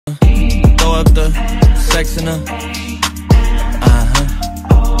up the sex in her.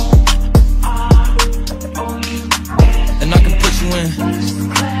 And I can put you in.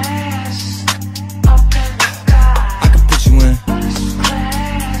 I can put you in.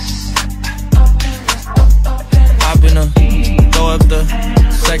 Hop in her, throw up the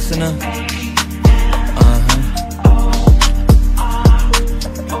sex in her.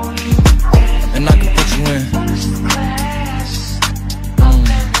 And I can put you in.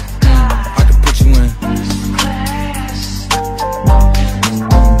 I can put you in.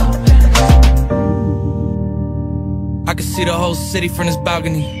 I can see the whole city from this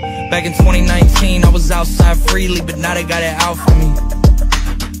balcony. Back in 2019, I was outside freely, but now they got it out for me.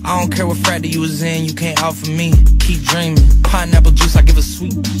 I don't care what frat that you was in, you can't out for me. Keep dreaming. Pineapple juice, I give a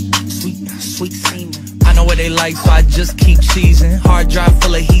sweet semen. I know what they like, so I just keep cheesing. Hard drive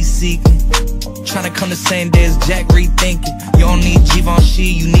full of heat seeking. Tryna come the same day as Jack, rethinking. You don't need Givenchy,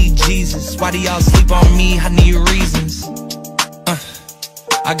 you need Jesus. Why do y'all sleep on me? I need reasons.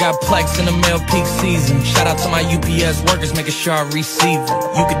 I got plex in the mail peak season. Shout out to my UPS workers, making sure I receive it.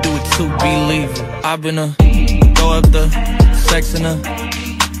 You can do it too, believe it. I've been throw up the sex in her.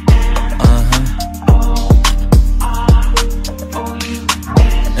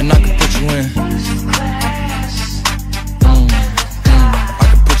 And I can put you in. I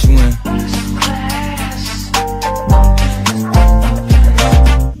can put you in.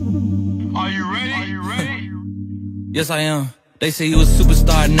 Are you ready? Yes, I am. They say you a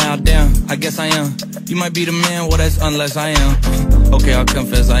superstar now, damn, I guess I am. You might be the man, well that's unless I am. Okay, I'll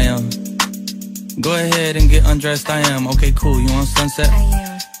confess I am. Go ahead and get undressed, I am. Okay, cool, you on Sunset? I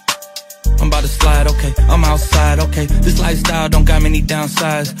am. I'm about to slide, okay, I'm outside, okay. This lifestyle don't got many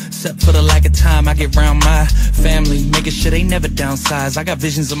downsides, except for the lack of time I get around my family, making sure they never downsize. I got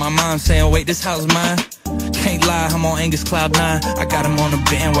visions of my mom saying, wait, this house mine. Can't lie, I'm on Angus Cloud 9. I got him on the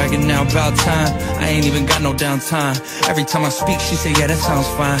bandwagon now, about time. I ain't even got no downtime. Every time I speak, she say, yeah, that sounds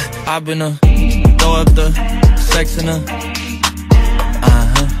fine. I've been throw up the sex in her.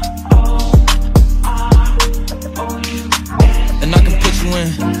 And I can put you in.